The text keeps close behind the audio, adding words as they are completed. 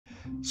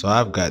So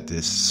I've got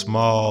this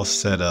small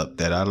setup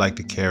that I like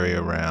to carry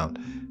around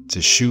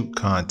to shoot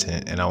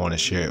content, and I want to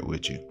share it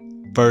with you.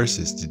 First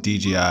is the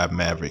DJI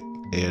Mavic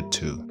Air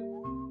 2.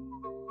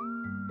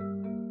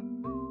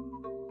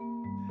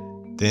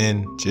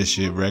 Then just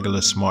your regular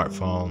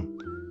smartphone,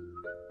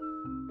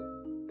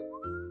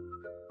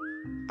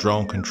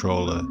 drone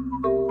controller,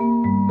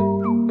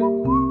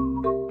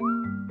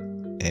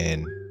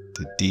 and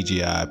the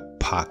DJI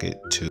Pocket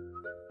 2.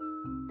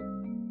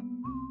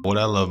 What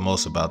I love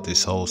most about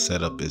this whole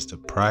setup is the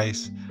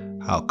price,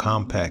 how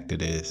compact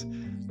it is,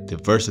 the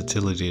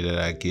versatility that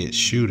I get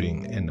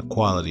shooting, and the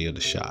quality of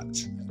the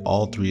shots.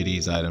 All three of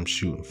these items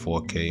shoot in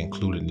 4K,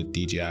 including the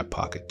DJI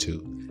Pocket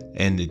 2.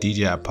 And the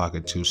DJI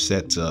Pocket 2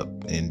 sets up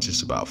in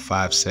just about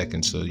 5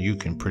 seconds, so you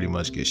can pretty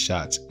much get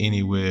shots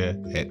anywhere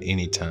at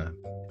any time.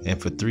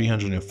 And for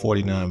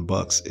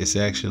 $349, it's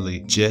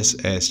actually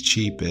just as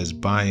cheap as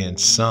buying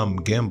some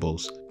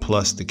gimbals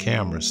plus the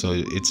camera. So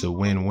it's a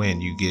win-win.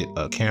 You get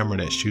a camera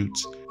that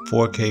shoots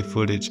 4K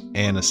footage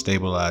and a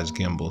stabilized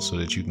gimbal so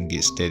that you can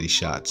get steady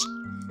shots.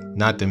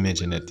 Not to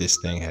mention that this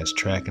thing has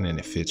tracking and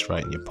it fits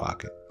right in your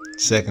pocket.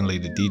 Secondly,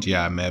 the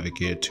DJI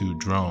Mavic Air 2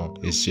 drone,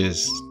 it's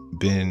just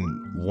been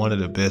one of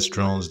the best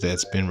drones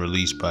that's been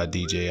released by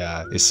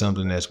DJI. It's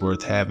something that's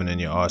worth having in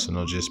your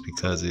arsenal just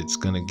because it's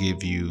going to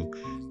give you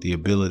the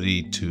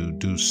ability to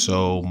do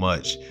so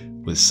much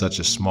with such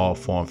a small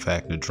form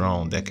factor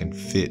drone that can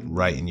fit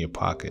right in your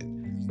pocket.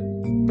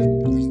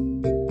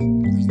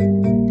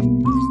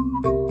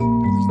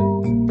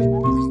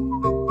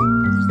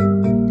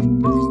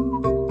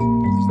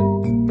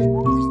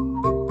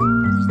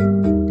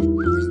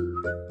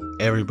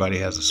 Everybody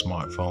has a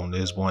smartphone.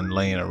 There's one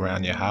laying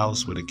around your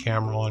house with a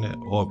camera on it,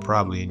 or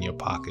probably in your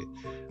pocket.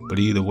 But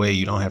either way,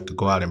 you don't have to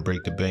go out and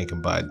break the bank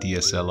and buy a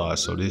DSLR.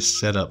 So this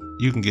setup,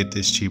 you can get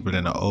this cheaper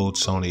than an old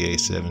Sony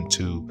A7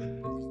 II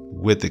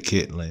with the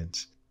kit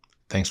lens.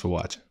 Thanks for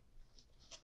watching.